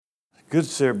Good to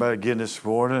see everybody again this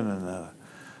morning, and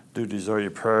do desire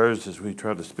your prayers as we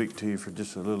try to speak to you for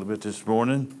just a little bit this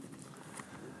morning.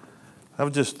 I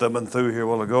was just thumbing through here a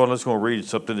while ago, and I was going to read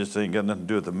something that ain't got nothing to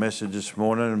do with the message this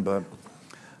morning, but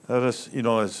as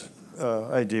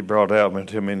AJ brought out, me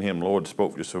and him, Lord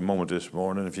spoke just a moment this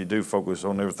morning. If you do focus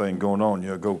on everything going on,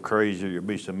 you'll go crazy, you'll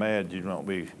be so mad, you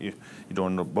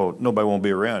don't know, nobody won't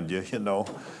be around you,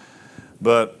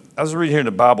 But I was reading here in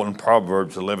the Bible in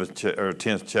Proverbs 11th or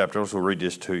 10th chapter. I'll also read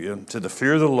this to you. It said, "The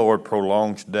fear of the Lord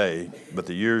prolongs day, but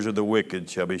the years of the wicked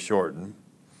shall be shortened.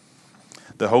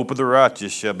 The hope of the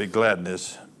righteous shall be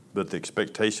gladness, but the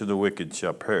expectation of the wicked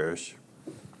shall perish.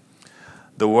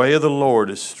 The way of the Lord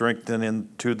is strengthened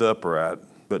into the upright,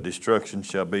 but destruction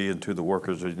shall be into the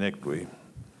workers of iniquity."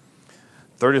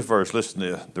 30th verse, listen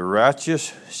to this. "The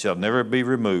righteous shall never be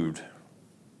removed,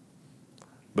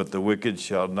 but the wicked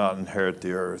shall not inherit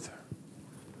the earth."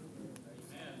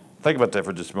 Amen. Think about that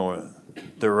for just a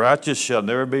moment. The righteous shall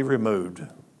never be removed,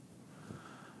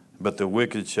 but the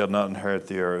wicked shall not inherit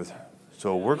the earth.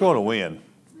 So we're going to win.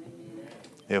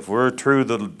 If we're true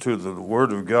to the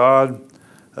Word of God,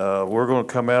 we're going to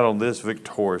come out on this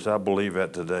victorious. I believe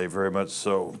that today, very much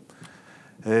so.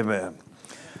 Amen.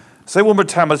 Say one more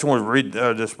time. I just want to read,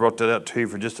 just brought that out to you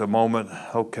for just a moment.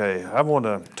 Okay, I want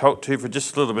to talk to you for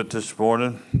just a little bit this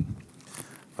morning.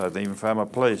 I didn't even find my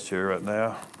place here right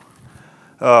now.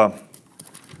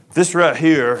 This right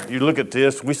here, you look at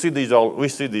this. We see these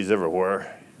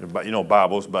everywhere.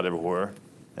 Bibles about everywhere,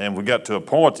 and we got to a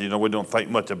point. We don't think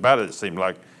much about it. It seems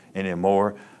like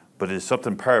anymore, but there's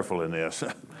something powerful in this,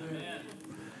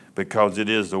 because it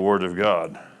is the Word of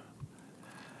God.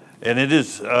 And it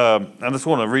is, I just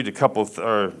want to read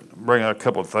bring out a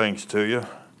couple of things to you.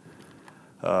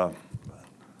 I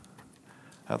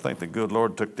think the good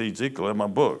Lord took the Ezekiel in my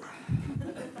book.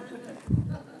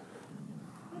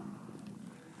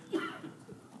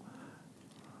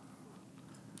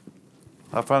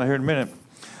 I'll find it here in a minute.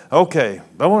 Okay,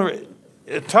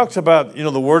 it talks about,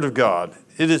 the Word of God.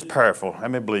 It is powerful. How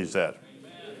many believes that?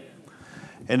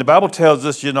 And the Bible tells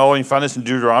us, you can find this in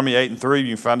Deuteronomy 8:3.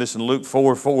 You can find this in Luke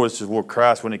 4:4. This is where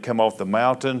Christ, when he came off the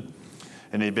mountain,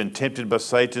 and he'd been tempted by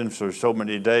Satan for so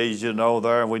many days, there.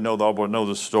 And we know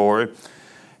the story.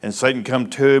 And Satan come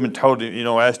to him and told him,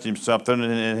 asked him something.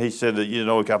 And he said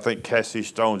that, I think cast these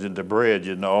stones into bread,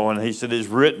 And he said, "It's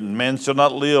written, man shall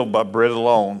not live by bread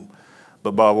alone,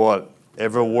 but by what?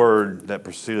 Every word that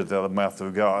proceedeth out of the mouth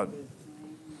of God."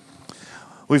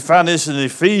 We find this in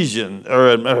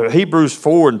Hebrews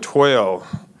 4:12.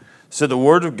 It said the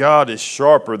Word of God is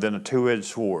sharper than a two-edged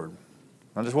sword.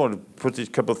 I just wanted to put these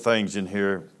couple of things in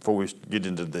here before we get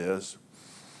into this.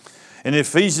 In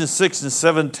Ephesians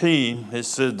 6:17, it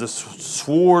said the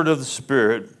sword of the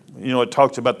Spirit. It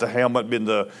talks about the helmet being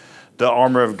the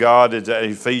armor of God. It's at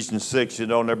Ephesians 6, and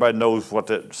everybody knows what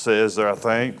that says there, I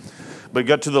think. But it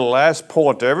got to the last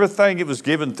point. Everything it was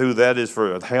given through that is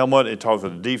for a helmet. It talks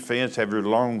about defense, have your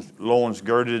loins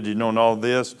girded, and all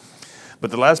this. But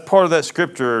the last part of that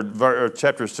scripture or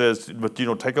chapter says, but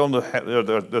take on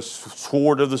the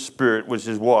sword of the Spirit, which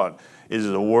is what? Is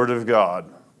the Word of God.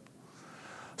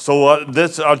 So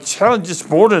that's our challenge this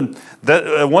morning.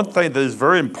 That one thing that is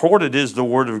very important is the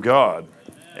Word of God.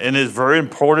 And it's very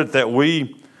important that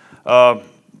we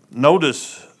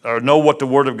notice or know what the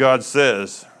Word of God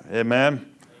says. Amen.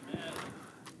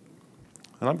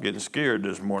 And I'm getting scared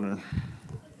this morning.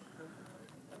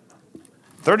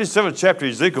 37th chapter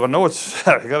of Ezekiel. I know I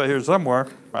got it here somewhere.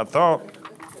 I thought.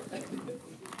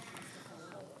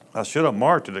 I should have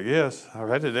marked it, I guess. I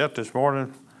read it out this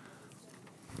morning.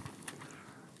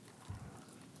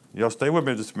 Y'all stay with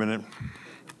me just a minute.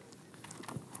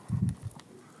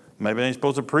 Maybe I ain't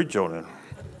supposed to preach on it.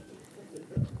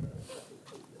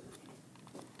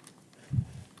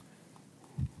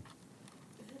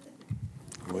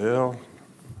 Well,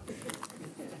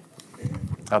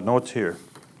 I know it's here.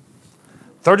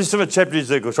 37th chapter of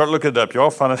Ezekiel. Start looking it up.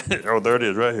 Y'all find it. Oh, there it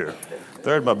is right here.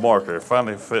 There's my marker.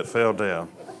 Finally fell down.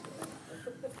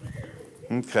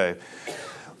 Okay.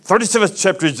 37th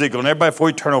chapter of Ezekiel. And everybody, before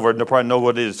you turn over, they'll probably know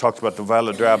what it is. It talks about the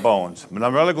valley of dry bones. But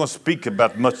I'm really going to speak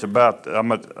much about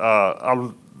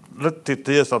I looked at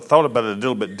this. I thought about it a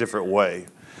little bit different way.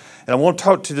 And I want to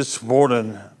talk to you this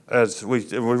morning as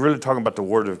we're really talking about the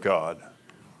Word of God.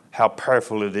 How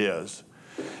powerful it is.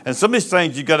 And some of these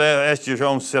things, you got to ask your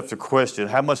own self the question,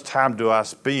 how much time do I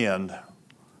spend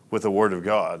with the Word of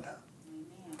God?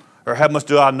 Or how much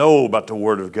do I know about the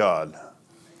Word of God?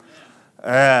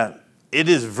 And it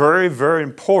is very, very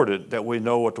important that we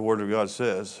know what the Word of God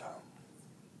says.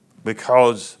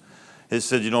 Because it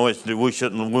said, we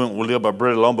shouldn't live by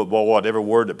bread alone, but by what? Every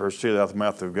word that proceeds out of the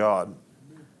mouth of God.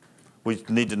 We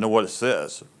need to know what it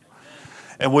says.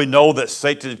 And we know that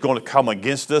Satan is going to come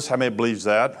against us. How many believes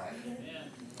that?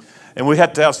 And we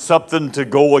have to have something to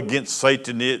go against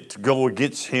Satan, to go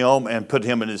against him and put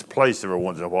him in his place every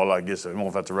once in a while. I guess I don't know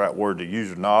if that's the right word to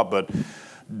use or not, but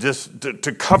just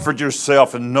to comfort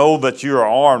yourself and know that you're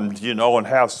armed, and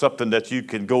have something that you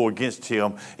can go against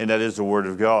him, and that is the Word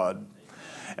of God.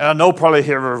 And I know probably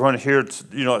everyone here,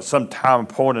 at some time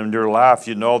point in your life,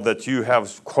 that you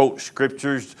have quote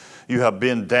scriptures. You have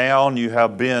been down. You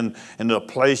have been in a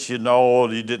place, you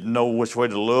didn't know which way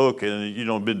to look,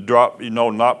 and, been dropped,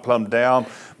 not plumbed down.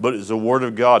 But it's the Word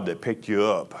of God that picked you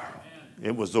up.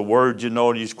 It was the Word,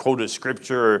 and you quoted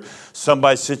scripture, or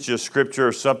somebody sent you a scripture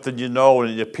or something,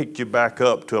 and it picked you back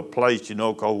up to a place,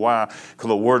 because why? Because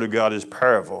the Word of God is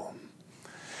powerful.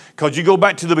 Because you go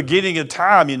back to the beginning of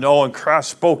time, and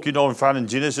Christ spoke, and find in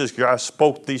Genesis, God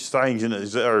spoke these things,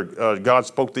 God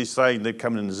spoke these things, they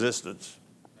come in existence.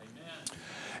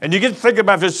 And you get to think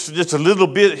about this just a little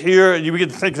bit here, and you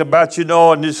get to think about,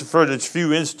 and just for this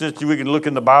few instances, we can look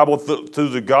in the Bible through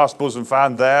the Gospels and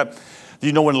find that.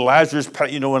 When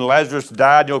Lazarus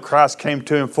died, Christ came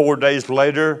to him 4 days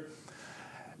later,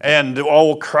 and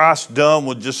all Christ done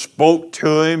was just spoke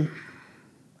to him,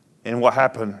 and what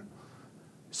happened?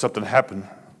 Something happened,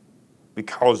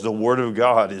 because the Word of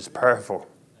God is powerful.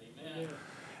 Amen.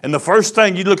 And the first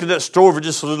thing, you look at that story for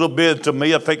just a little bit, to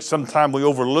me, I think sometimes we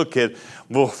overlook it.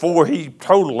 Before he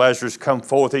told Lazarus come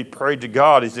forth, he prayed to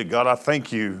God. He said, God, I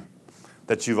thank you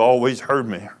that you've always heard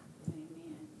me. Amen.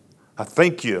 I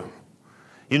thank you.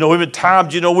 Even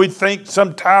times, we think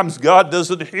sometimes God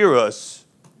doesn't hear us,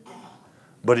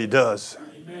 but he does.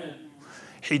 Amen.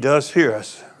 He does hear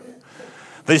us.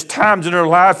 There's times in our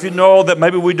life, that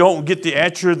maybe we don't get the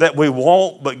answer that we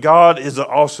want, but God is an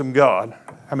awesome God.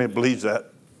 How many believes that?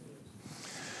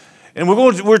 And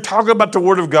we're talking about the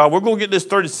Word of God. We're going to get this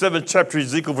 37th chapter of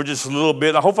Ezekiel for just a little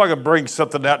bit. I hope I can bring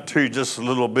something out to you just a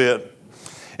little bit.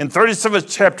 In 37th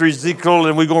chapter of Ezekiel,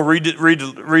 and we're going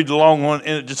to read along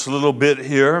in it just a little bit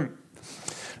here.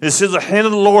 It says, the hand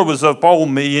of the Lord was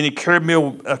upon me, and he carried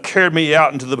me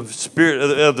out into the spirit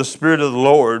of the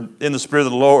Lord, in the Spirit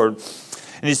of the Lord.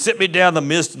 And he set me down in the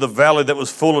midst of the valley that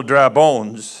was full of dry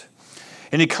bones.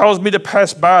 And he caused me to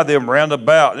pass by them round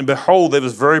about. And behold, there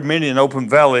was very many in open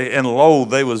valley, and lo,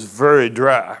 they was very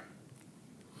dry.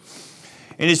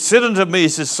 And he said unto me, he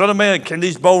said, Son of man, can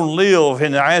these bones live?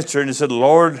 And I answered, and he said,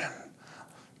 Lord,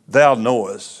 thou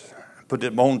knowest. Put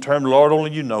that bone term, Lord,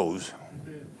 only you knows.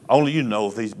 Only you know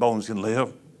if these bones can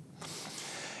live.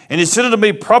 And he said unto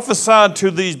me, prophesy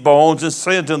to these bones, and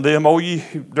say unto them, O ye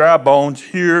dry bones,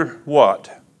 hear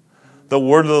what? The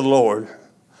word of the Lord.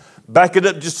 Back it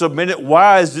up just a minute.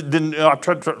 Why is it? I'm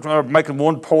trying to make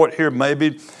one point here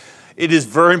maybe. It is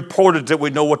very important that we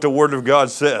know what the Word of God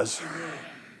says.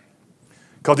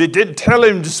 Because he didn't tell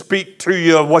him to speak to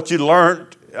you what you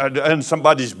learned in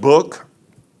somebody's book.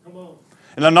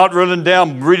 And I'm not running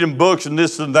down reading books and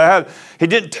this and that. He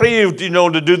didn't tell you,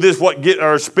 to do this,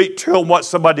 or speak to him what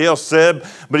somebody else said.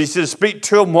 But he said, speak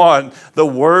to him what? The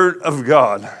Word of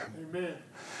God. Amen.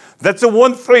 That's the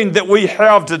one thing that we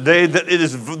have today, that it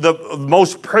is the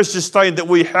most precious thing that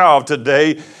we have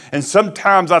today. And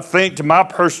sometimes I think, to my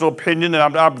personal opinion,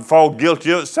 and I fall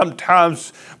guilty of it,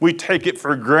 sometimes we take it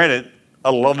for granted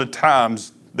a lot of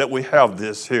times that we have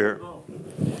this here.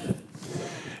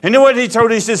 And then what he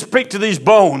told, he said, speak to these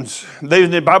bones.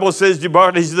 The Bible says, they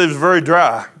was very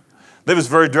dry. They was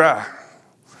very dry.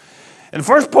 And the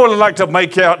first point I'd like to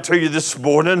make out to you this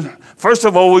morning, first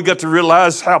of all, we got to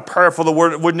realize how powerful the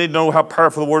Word, we need to know how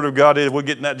powerful the Word of God is. We're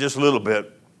getting that just a little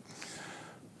bit.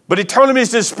 But he told him, he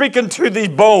said, speaking to these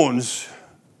bones.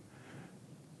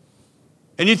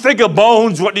 And you think of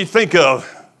bones, what do you think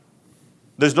of?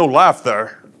 There's no life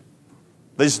there.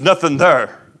 There's nothing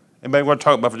there. Anybody want to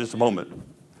talk about it for just a moment?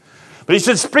 But he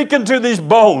said, speaking to these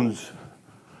bones,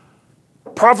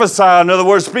 prophesy, in other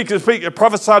words,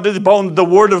 prophesy to these bones the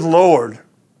word of the Lord.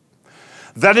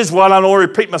 That is why, I don't want to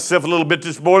repeat myself a little bit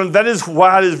this morning, that is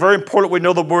why it is very important we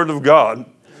know the Word of God.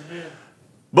 Amen.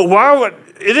 But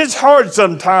it is hard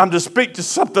sometimes to speak to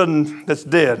something that's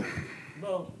dead.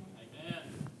 No.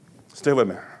 Stay with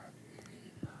me.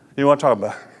 You want to talk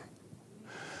about?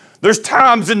 There's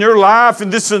times in your life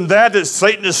and this and that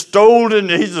Satan has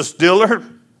stolen, and he's a stealer.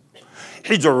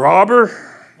 He's a robber.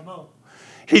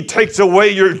 He takes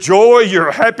away your joy, your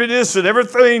happiness, and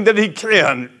everything that he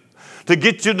can to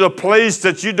get you to a place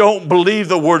that you don't believe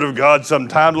the Word of God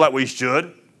sometimes like we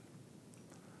should.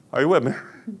 Are you with me?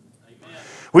 Amen.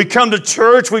 We come to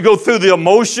church, we go through the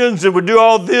emotions, and we do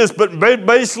all this, but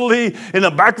basically in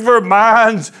the back of our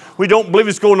minds, we don't believe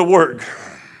it's going to work.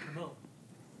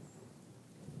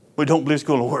 We don't believe it's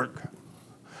going to work.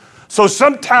 So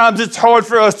sometimes it's hard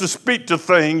for us to speak to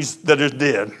things that are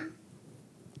dead.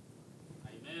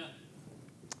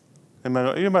 Amen.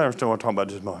 Anybody understand what I'm talking about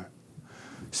this morning?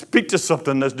 Speak to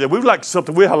something that's dead. We like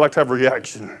something, we like to have a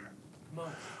reaction.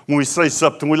 When we say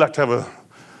something, we like to have a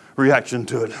reaction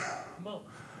to it.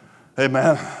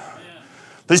 Amen.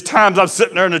 These times I'm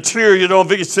sitting there in a chair,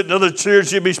 Vicky's sitting in another chair,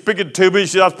 she'll be speaking to me.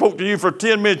 She said, I spoke to you for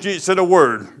 10 minutes, you ain't said a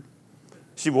word.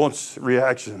 She wants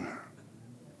reaction.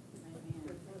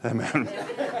 Amen.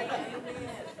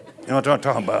 You know what I'm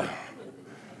talking about?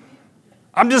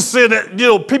 I'm just saying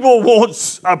that, people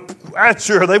want an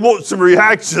answer. They want some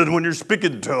reaction when you're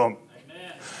speaking to them.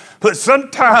 Amen. But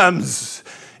sometimes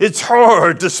it's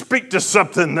hard to speak to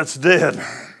something that's dead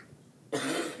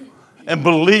and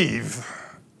believe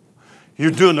you're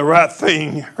doing the right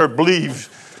thing or believe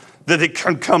that it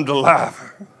can come to life.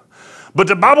 But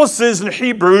the Bible says in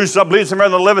Hebrews, I believe it's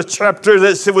around the 11th chapter,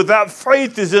 that it said, without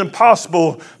faith it's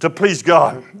impossible to please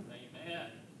God. Amen.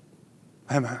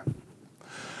 Amen.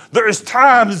 There is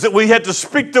times that we have to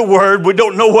speak the word. We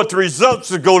don't know what the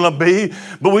results are going to be,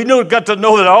 but we got to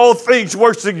know that all things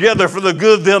work together for the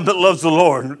good of them that loves the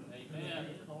Lord. Amen.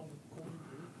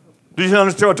 Do you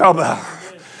understand what I'm talking about?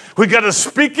 We got to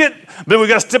speak it, but we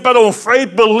got to step out on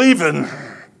faith, believing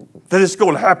that it's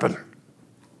going to happen.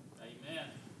 Amen.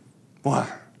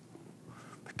 Why?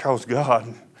 Because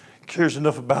God cares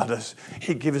enough about us.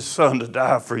 He gave his son to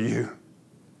die for you.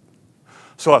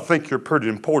 So I think you're pretty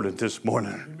important this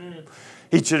morning. Amen.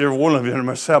 Each and every one of you, under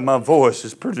the sound of my voice,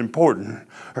 is pretty important,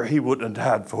 or he wouldn't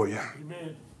have died for you.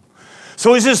 Amen.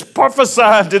 So he's just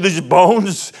prophesying to these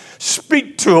bones,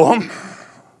 speak to them,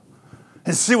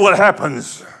 and see what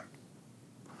happens.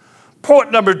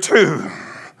 Point number 2,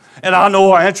 and I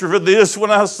know I answer for this when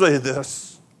I say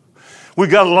this. We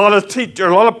got a lot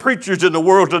of preachers in the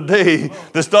world today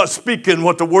that's not speaking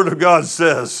what the Word of God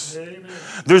says. Amen.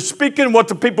 They're speaking what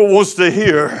the people wants to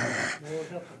hear.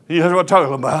 You know what I'm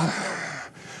talking about?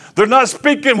 They're not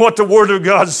speaking what the Word of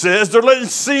God says. They're letting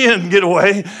sin get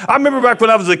away. I remember back when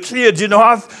I was a kid,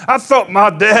 I thought my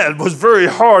dad was very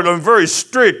hard and very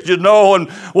strict, and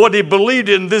what he believed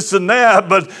in, this and that.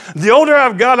 But the older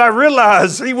I've got, I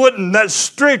realized he wasn't that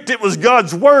strict. It was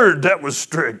God's Word that was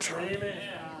strict. Amen.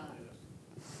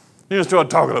 You know what I'm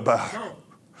talking about?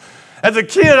 As a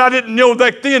kid, I didn't know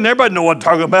back then. Everybody know what I'm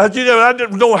talking about. I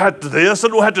didn't know how to do this. I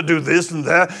don't have to do this and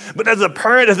that. But as a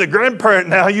parent, as a grandparent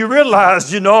now, you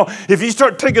realize, if you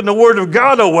start taking the Word of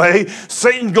God away,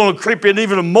 Satan's going to creep in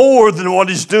even more than what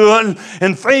he's doing,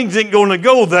 and things ain't going to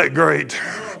go that great.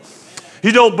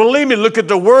 You don't believe me? Look at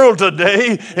the world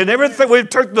today, and everything. We've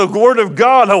took the Word of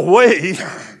God away.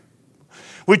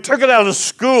 We took it out of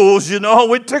schools, we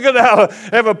took it out of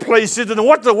every places. And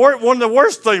one of the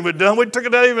worst things we've done, we took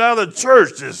it even out of the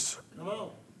churches. Come on.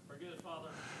 Forget it, Father.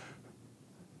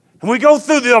 And we go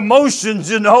through the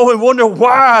emotions, and wonder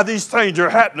why these things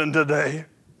are happening today.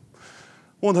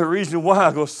 One of the reasons why,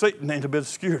 because Satan ain't a bit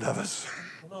scared of us.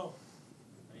 Come on.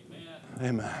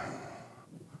 Amen. Amen.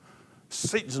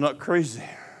 Satan's not crazy.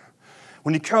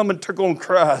 When he come and took on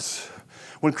Christ,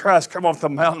 when Christ came off the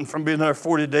mountain from being there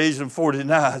 40 days and 40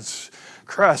 nights,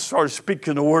 Christ started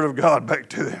speaking the Word of God back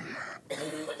to him.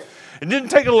 It didn't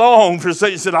take long for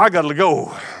Satan to say, I got to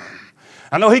go.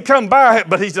 I know he come by,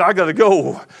 but he said, I got to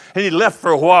go. And he left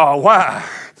for a while. Why?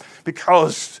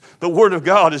 Because the Word of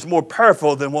God is more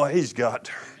powerful than what he's got.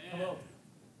 Amen.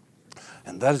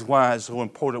 And that is why it's so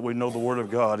important we know the Word of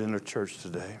God in the church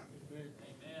today. Amen.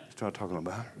 That's what I'm talking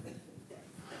about.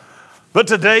 But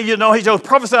today, he just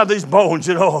prophesied these bones,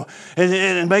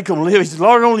 and make them live. He said,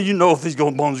 Lord, only you know if these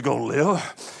bones are going to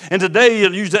live. And today,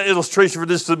 he'll use that illustration for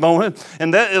this moment.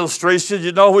 And that illustration,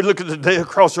 we look at today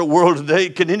across the world today,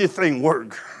 can anything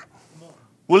work?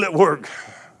 Will it work?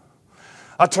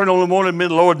 I turned on the morning,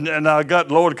 Lord, and I got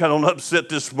Lord kind of upset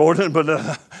this morning,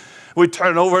 but we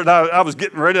turned over, and I was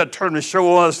getting ready. I turned the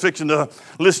show on. I was fixing to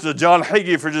listen to John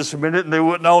Hagee for just a minute, and they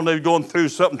went on. They were going through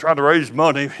something, trying to raise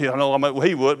money. He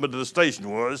wouldn't, but the station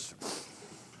was.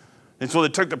 And so they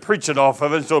took the preaching off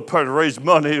of it, so to raise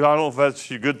money. I don't know if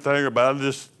that's a good thing or bad.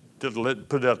 Just put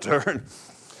it out there.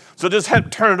 So just had to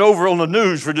turn it over on the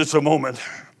news for just a moment.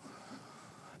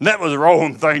 And that was the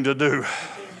wrong thing to do.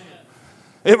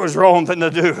 It was the wrong thing to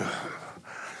do.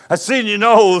 I seen,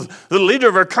 the leader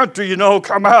of our country,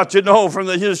 come out, from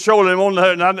the show them on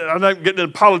there, and I'm not getting into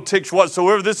politics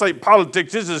whatsoever. This ain't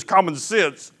politics. This is common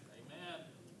sense. Amen.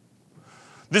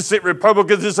 This ain't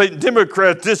Republicans. This ain't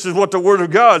Democrats. This is what the Word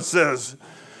of God says.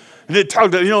 And they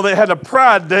talked, they had a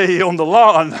Pride Day on their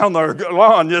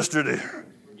lawn yesterday.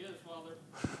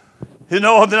 You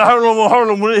know, then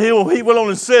Harlan, he went on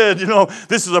and said,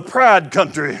 this is a pride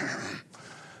country.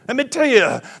 Let me tell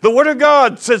you, the Word of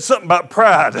God said something about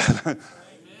pride.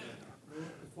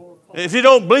 If you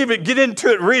don't believe it, get into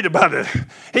it and read about it.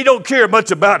 He don't care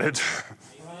much about it.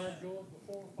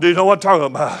 Do you know what I'm talking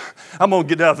about? I'm going to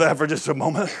get out of that for just a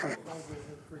moment.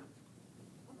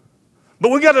 But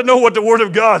we got to know what the Word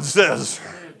of God says.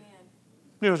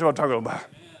 You know what I'm talking about?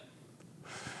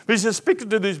 He says, speaking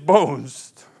to these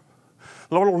bones,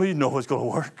 Lord, only you know it's going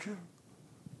to work.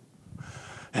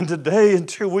 And today,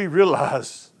 until we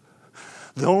realize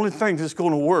the only thing that's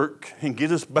going to work and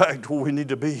get us back to where we need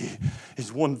to be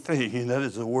is one thing, and that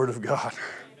is the Word of God.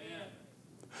 Amen.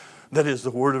 That is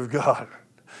the Word of God.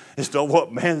 It's not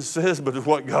what man says, but it's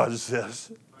what God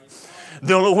says.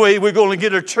 The only way we're going to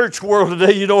get a church world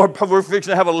today, we're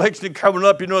fixing to have an election coming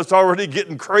up. It's already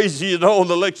getting crazy, the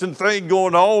election thing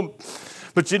going on.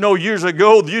 But years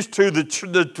ago, used to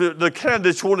the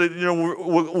candidates wanted,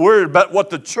 were worried about what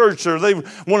the church, or they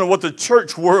wanted what the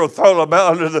church world thought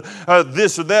about, or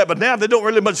this or that. But now they don't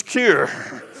really much care.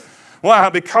 Why?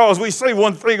 Because we say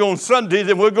one thing on Sunday,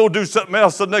 then we'll go do something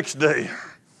else the next day.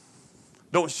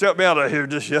 Don't shut me out of here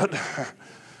just yet.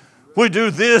 We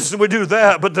do this and we do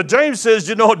that. But the James says,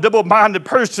 a double-minded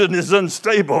person is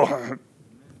unstable.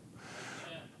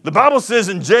 The Bible says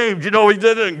in James, he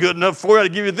didn't good enough for you. I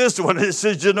give you this one. It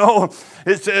says,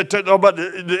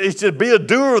 it said, be a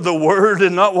doer of the word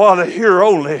and not what a hearer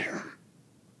only.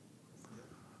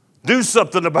 Do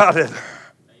something about it. Amen.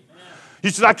 You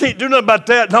said, I can't do nothing about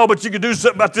that. No, but you can do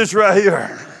something about this right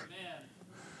here.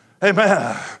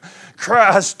 Amen.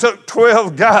 Christ took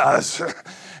 12 guys,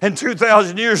 and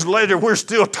 2,000 years later, we're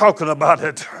still talking about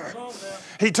it.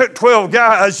 He took 12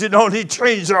 guys, and he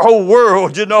changed the whole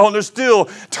world, and they're still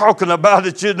talking about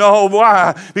it,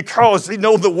 Why? Because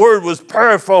the word was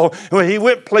powerful. When he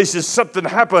went places, something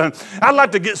happened. I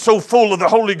like to get so full of the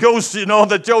Holy Ghost,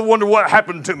 that y'all wonder what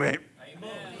happened to me. Amen.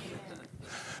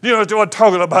 You know what I'm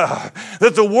talking about?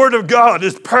 That the word of God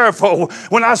is powerful.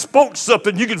 When I spoke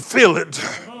something, you can feel it.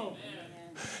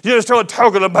 You know what I'm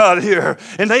talking about here.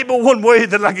 And ain't but one way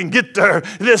that I can get there,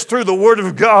 and it's through the Word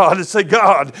of God. And say,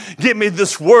 God, give me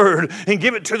this Word and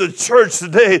give it to the church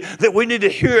today, that we need to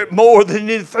hear it more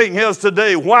than anything else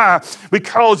today. Why?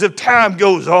 Because if time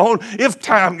goes on,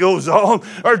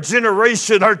 our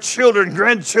generation, our children,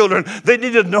 grandchildren, they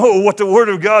need to know what the Word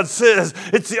of God says.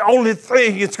 It's the only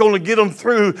thing that's going to get them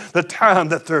through the time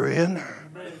that they're in. You know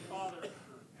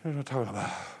what I'm talking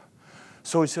about.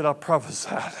 So he said, I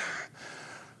prophesied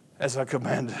as I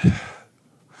commanded.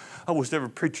 I wish every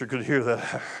preacher could hear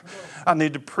that. I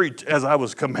need to preach as I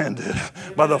was commanded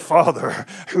by the Father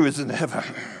who is in heaven.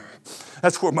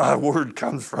 That's where my word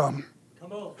comes from.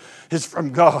 It's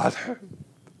from God.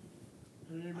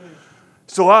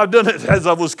 So I've done it as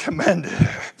I was commanded,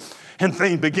 and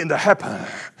things begin to happen.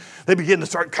 They begin to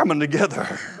start coming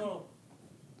together.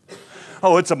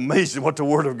 Oh, it's amazing what the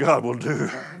Word of God will do.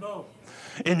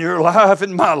 In your life,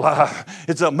 in my life,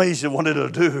 it's amazing what it'll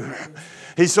do.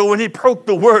 So when he broke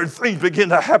the word, things begin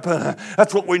to happen.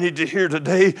 That's what we need to hear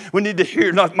today. We need to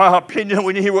hear not my opinion,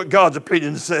 we need to hear what God's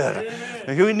opinion said.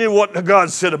 Amen. We need what God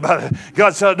said about it.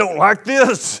 God said, I don't like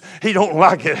this. He don't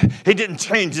like it. He didn't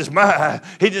change his mind.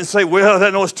 He didn't say, well, I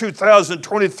know it's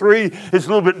 2023. It's a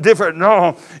little bit different.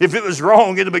 No, if it was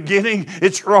wrong in the beginning,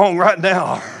 it's wrong right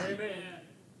now.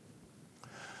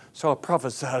 So I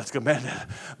prophesied as commanded.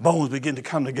 Bones begin to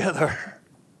come together.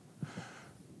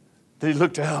 Then he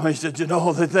looked at him and he said,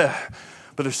 they're there,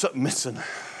 but there's something missing.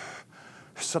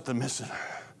 There's something missing.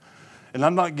 And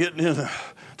I'm not getting in a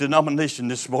denomination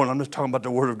this morning. I'm just talking about the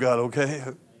Word of God, okay?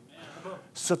 Amen.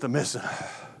 Something missing.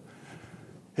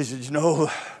 He said,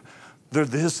 they're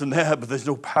this and that, but there's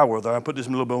no power there. I put this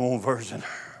in a little bit more version.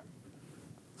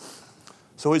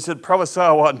 So he said, prophesy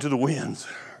out into the winds.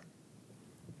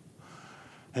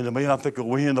 And to me, I think a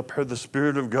wind up here, the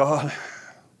Spirit of God.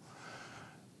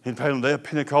 In the day of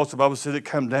Pentecost, the Bible said it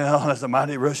came down as a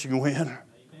mighty rushing wind.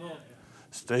 Amen.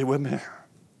 Stay with me.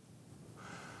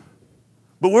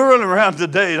 But we're running around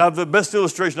today, and the best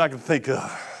illustration I can think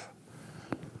of.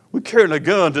 We're carrying a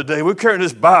gun today. We're carrying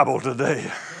this Bible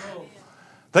today. Oh.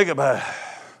 Think about it.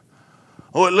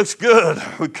 Oh, it looks good.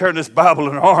 We're carrying this Bible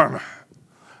in our arm.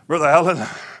 Brother Allen,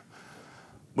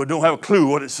 we don't have a clue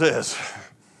what it says.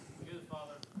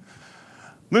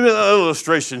 Maybe another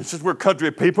illustration, since we're country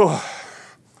people,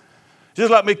 just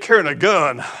like me carrying a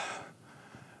gun.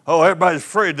 Oh, everybody's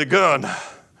afraid of the gun.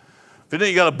 If it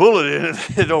ain't got a bullet in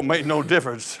it, it don't make no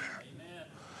difference. Amen.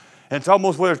 And it's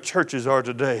almost where churches are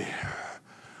today.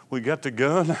 We got the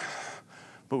gun,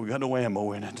 but we got no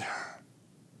ammo in it. Amen.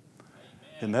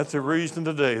 And that's the reason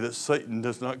today that Satan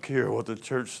does not care what the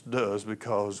church does,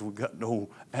 because we've got no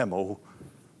ammo.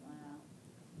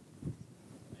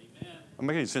 I'm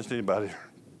making any sense to anybody?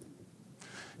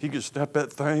 You can snap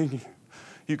that thing.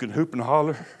 You can hoop and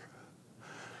holler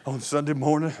on Sunday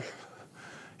morning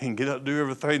and get out and do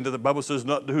everything that the Bible says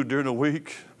not do during the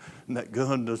week. And that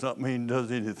gun does not mean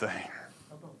does anything.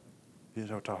 You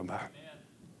know what I'm talking about?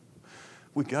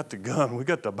 We got the gun. We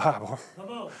got the Bible.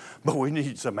 But we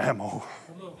need some ammo.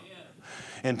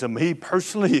 And to me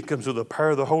personally, it comes with the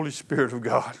power of the Holy Spirit of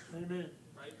God. Amen.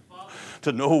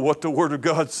 To know what the Word of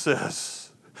God says.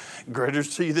 Greater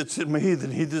is he that's in me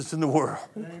than he that's in the world.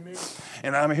 Amen.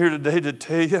 And I'm here today to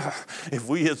tell you, if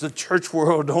we as a church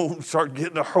world don't start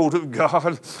getting a hold of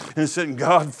God and saying,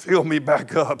 God, fill me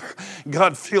back up.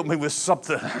 God, fill me with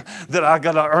something that I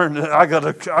got to earn. I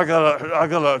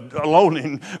got a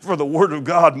longing for the Word of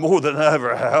God more than I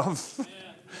ever have.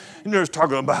 You know what I'm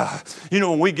talking about.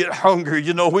 When we get hungry,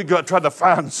 we got to try to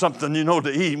find something,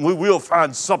 to eat. We will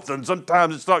find something.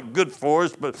 Sometimes it's not good for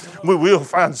us, but we will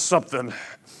find something.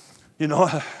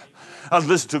 I was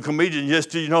listening to a comedian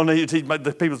yesterday,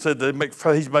 the people said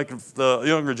he's making the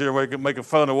younger generation making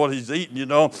fun of what he's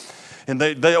eating, and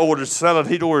they ordered salad.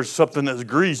 He'd order something that's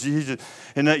greasy.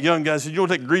 And that young guy said, you know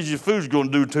what that greasy food's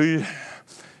going to do to you?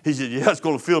 He said, yeah, it's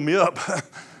going to fill me up.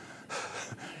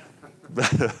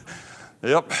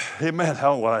 Yep, amen. I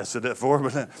don't know why I said that for,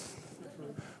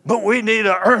 but we need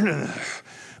an earning.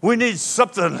 We need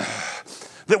something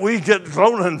that we get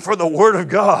loaning for the Word of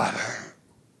God.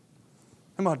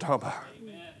 What am I talking about?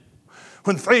 Amen.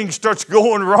 When things starts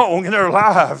going wrong in our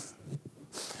life,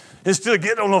 instead of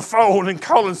getting on the phone and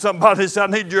calling somebody and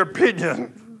saying, I need your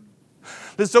opinion,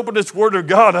 let's open this Word of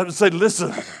God up and say,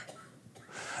 listen,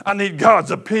 I need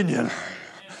God's opinion.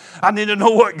 I need to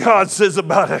know what God says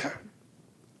about it.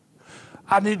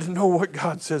 I need to know what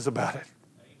God says about it.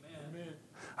 Amen.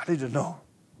 I need to know.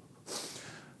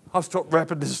 I'll start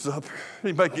wrapping this up.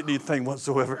 Anybody get anything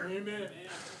whatsoever? Amen.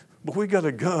 But we got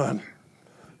a gun,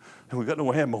 and we got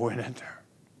no ammo in it.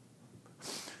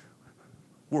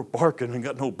 We're barking and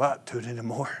got no bite to it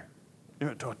anymore. You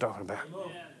know what I'm talking about?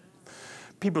 Amen.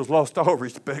 People's lost all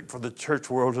respect for the church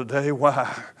world today.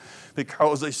 Why?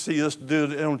 Because they see us do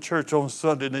it on church on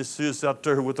Sunday, and they see us out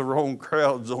there with the wrong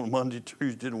crowds on Monday,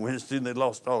 Tuesday, and Wednesday, and they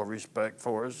lost all respect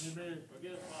for us. Amen.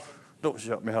 Don't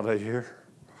shut me out of here.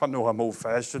 I know I'm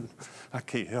old-fashioned. I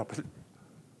can't help it.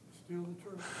 Still the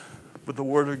truth. But the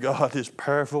Word of God is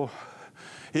powerful.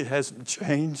 It hasn't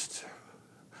changed.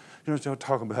 You know what I'm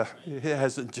talking about? It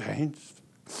hasn't changed.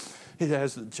 It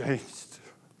hasn't changed.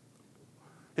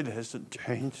 It hasn't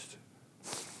changed.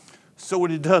 So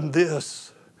when he done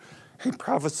this, he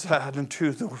prophesied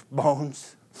into the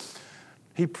bones.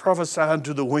 He prophesied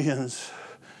into the winds.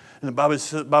 And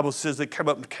the Bible says they came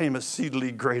up and became a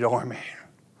exceedingly great army.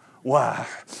 Why?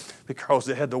 Because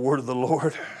they had the word of the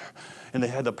Lord. And they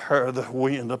had the power of the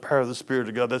wind, the power of the Spirit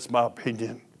of God. That's my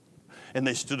opinion. And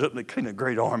they stood up and they became a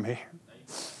great army.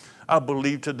 I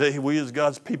believe today we as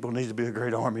God's people need to be a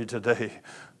great army today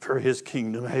for His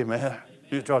kingdom. Amen.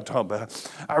 You know what I'm talking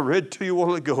about. I read to you a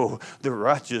while ago, the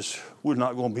righteous, we're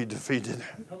not going to be defeated.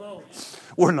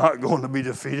 We're not going to be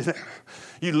defeated.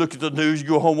 You look at the news, you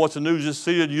go home, watch the news, you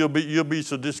see it, you'll be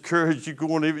so discouraged,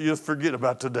 you'll forget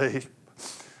about today.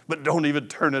 But don't even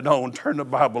turn it on. Turn the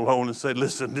Bible on and say,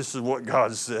 listen, this is what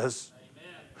God says.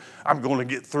 Amen. I'm going to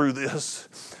get through this.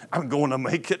 I'm going to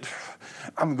make it.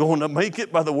 I'm going to make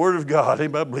it by the word of God.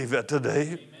 Anybody believe that today?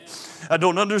 Amen. I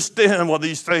don't understand why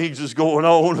these things is going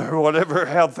on or whatever,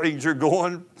 how things are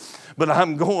going, but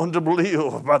I'm going to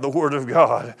live by the word of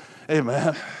God. Amen.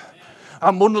 Amen.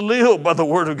 I'm going to live by the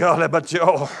word of God. How about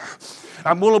y'all?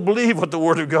 I'm going to believe what the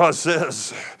word of God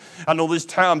says. I know there's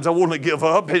times I want to give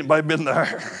up. Anybody been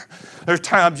there? There's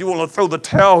times you want to throw the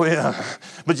towel in,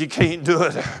 but you can't do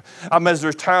it. I mean,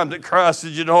 there's times that Christ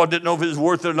said, I didn't know if it was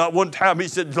worth it or not. One time he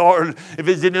said, Lord, if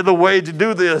there's any other way to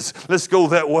do this, let's go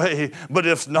that way. But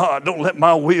if not, don't let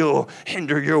my will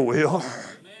hinder your will. Amen.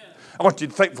 I want you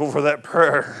to be thankful for that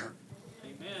prayer.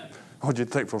 Amen. I want you to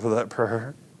be thankful for that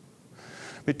prayer.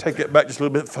 Let me take it back just a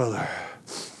little bit further.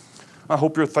 I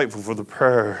hope you're thankful for the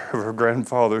prayer of our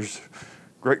grandfathers,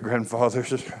 great-grandfathers,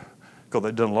 because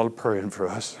they've done a lot of praying for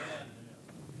us.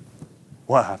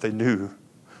 Why? They knew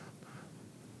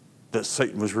that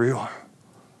Satan was real.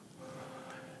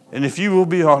 And if you will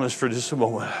be honest for just a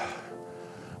moment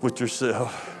with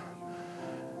yourself,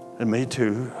 and me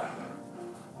too,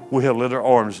 we have let our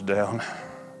arms down.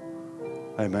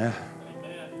 Amen.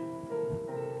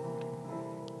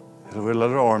 And we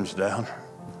let our arms down.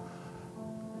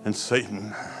 And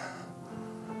Satan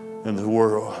and the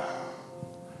world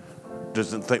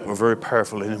doesn't think we're very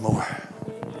powerful anymore.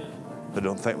 They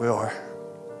don't think we are.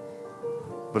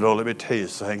 But oh, let me tell you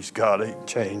things, God ain't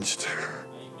changed.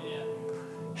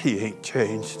 He ain't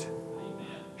changed.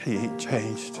 He ain't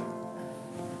changed.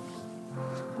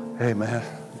 Amen.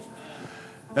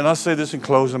 And I'll say this in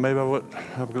closing, maybe I would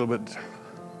have a little bit.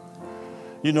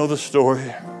 You know the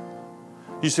story.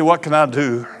 You say, what can I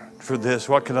do for this?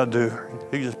 What can I do?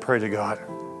 You just pray to God.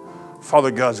 Father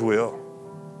God's will.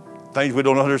 Things we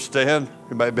don't understand.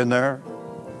 You might have been there.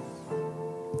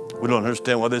 We don't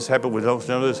understand why this happened. We don't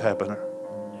understand this happened.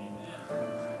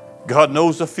 God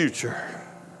knows the future.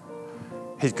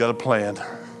 He's got a plan.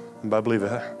 And I believe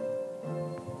that.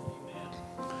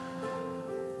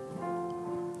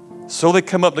 So they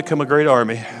come up to become a great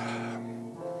army.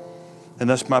 And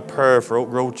that's my prayer for Oak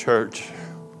Grove Church,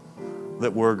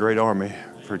 that we're a great army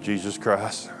for Jesus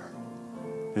Christ.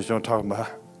 You know what I'm talking about?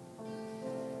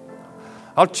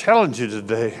 I'll challenge you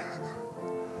today.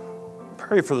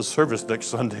 Pray for the service next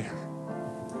Sunday.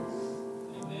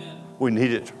 Amen. We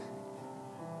need it.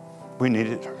 We need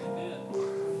it.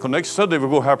 Because next Sunday we're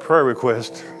going to have prayer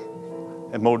requests.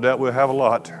 And no doubt we'll have a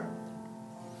lot.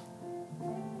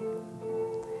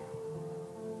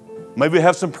 Maybe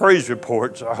have some praise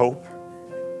reports, I hope.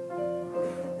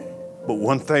 But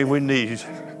one thing we need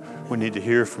to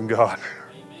hear from God.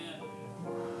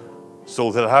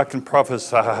 So that I can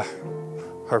prophesy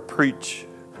or preach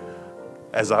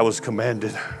as I was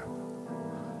commanded.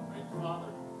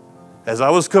 As I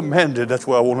was commanded, that's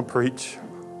what I want to preach.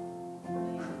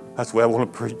 That's what I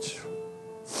want to preach.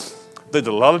 There's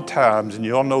a lot of times, and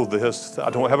you all know this, I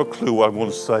don't have a clue what I'm going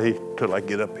to say till I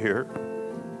get up here.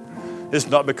 It's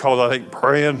not because I ain't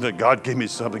praying that God give me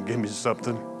something, give me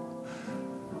something.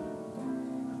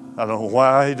 I don't know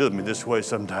why he does me this way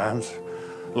sometimes.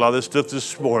 A lot of this stuff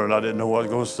this morning, I didn't know what I was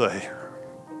going to say.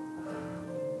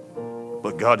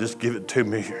 But God just give it to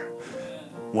me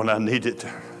when I need it.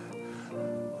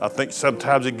 I think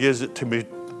sometimes he gives it to me,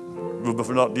 but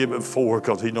not give it before,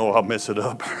 because he knows I'll mess it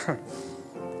up.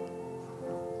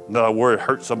 That I worry it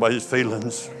hurts somebody's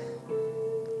feelings.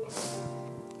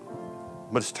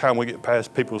 But it's time we get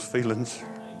past people's feelings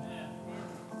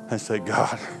and say,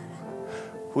 God,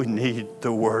 we need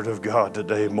the word of God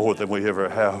today more than we ever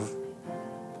have.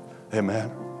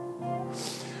 Amen.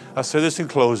 I say this in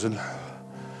closing.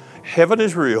 Heaven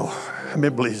is real. How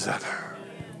many believes that?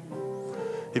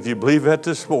 If you believe that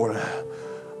this morning,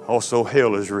 also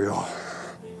hell is real.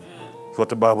 That's what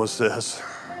the Bible says.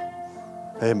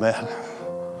 Amen.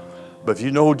 But if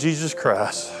you know Jesus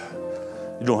Christ,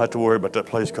 you don't have to worry about that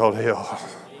place called hell.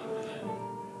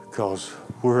 Because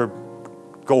we're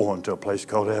going to a place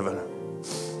called heaven.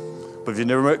 But if you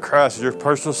never met Christ as your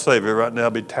personal Savior, right now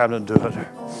it'd be time to do it.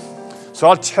 So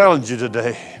I'll challenge you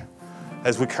today,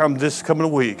 as we come this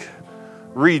coming week,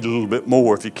 read a little bit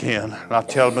more if you can. And I'll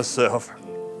tell myself,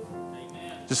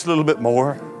 just a little bit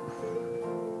more.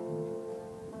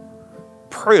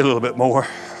 Pray a little bit more.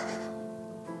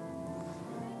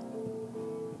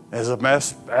 As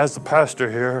the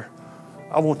pastor here,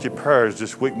 I want your prayers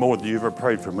this week more than you ever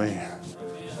prayed for me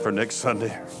for next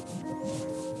Sunday.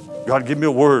 God, give me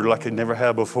a word like I never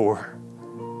had before.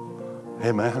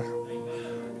 Amen.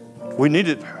 We need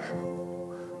it.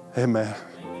 Amen.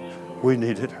 We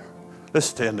need it. Let's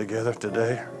stand together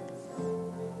today.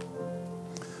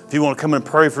 If you want to come and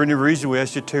pray for any reason, we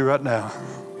ask you to right now.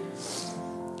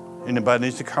 Anybody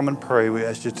needs to come and pray, we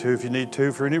ask you to if you need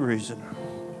to for any reason.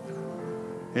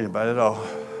 Anybody at all?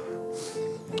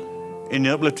 Any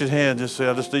uplifted hand, just say,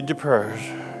 I just need your prayers.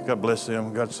 God bless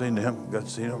them. God seen them. God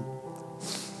see them.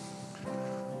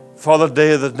 Father,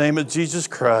 today in the name of Jesus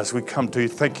Christ, we come to you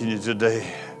thanking you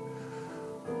today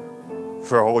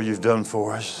for all you've done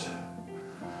for us.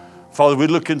 Father, we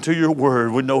look into your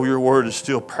word. We know your word is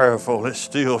still powerful. It's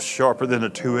still sharper than a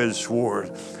two-edged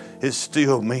sword. It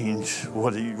still means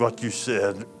what you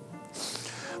said.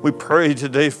 We pray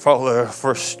today, Father,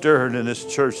 for stirring in this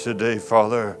church today,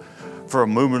 Father, for a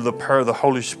movement of the power of the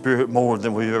Holy Spirit more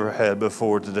than we've ever had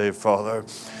before today, Father.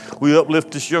 We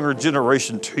uplift this younger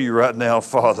generation to you right now,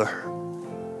 Father,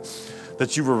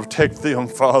 that you will protect them,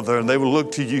 Father, and they will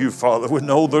look to you, Father. We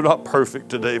know they're not perfect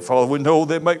today, Father. We know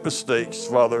they make mistakes,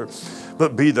 Father,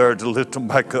 but be there to lift them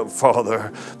back up,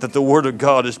 Father, that the word of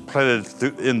God is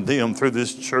planted in them through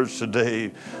this church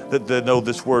today, that they know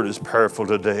this word is powerful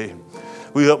today.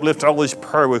 We uplift all these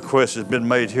prayer requests that have been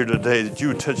made here today, that you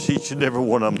would touch each and every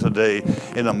one of them today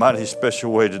in a mighty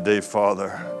special way today,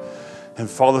 Father. And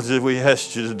Father, we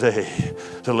ask you today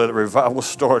to let a revival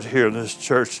start here in this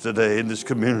church today, in this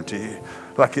community,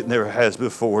 like it never has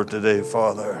before today,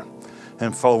 Father.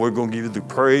 And Father, we're going to give you the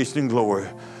praise and glory.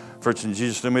 For it's in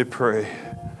Jesus' name we pray.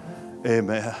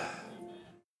 Amen.